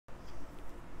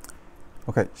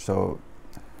Okay, so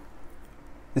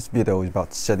this video is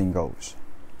about setting goals.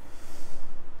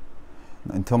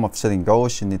 In terms of setting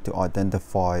goals, you need to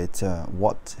identify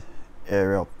what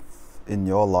area in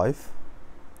your life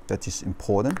that is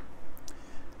important.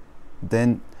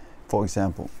 Then, for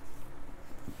example,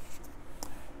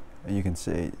 you can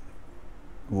say,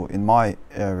 well, in my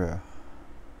area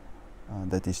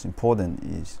that is important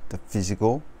is the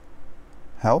physical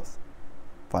health,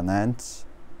 financial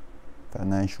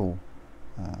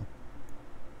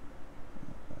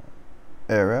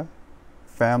area,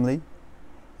 family,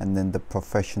 and then the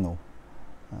professional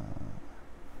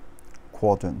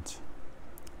quadrant.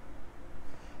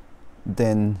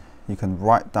 Then you can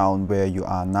write down where you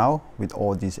are now with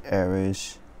all these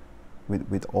areas,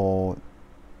 with all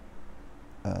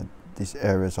these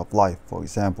areas of life. For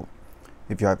example,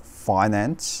 if you have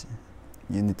finance,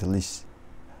 you need to list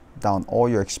down all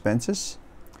your expenses.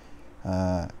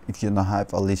 If you don't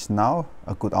have a list now,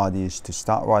 a good idea is to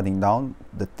start writing down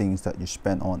the things that you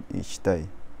spend on each day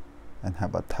and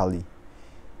have a tally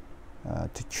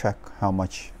to check how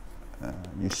much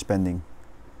you're spending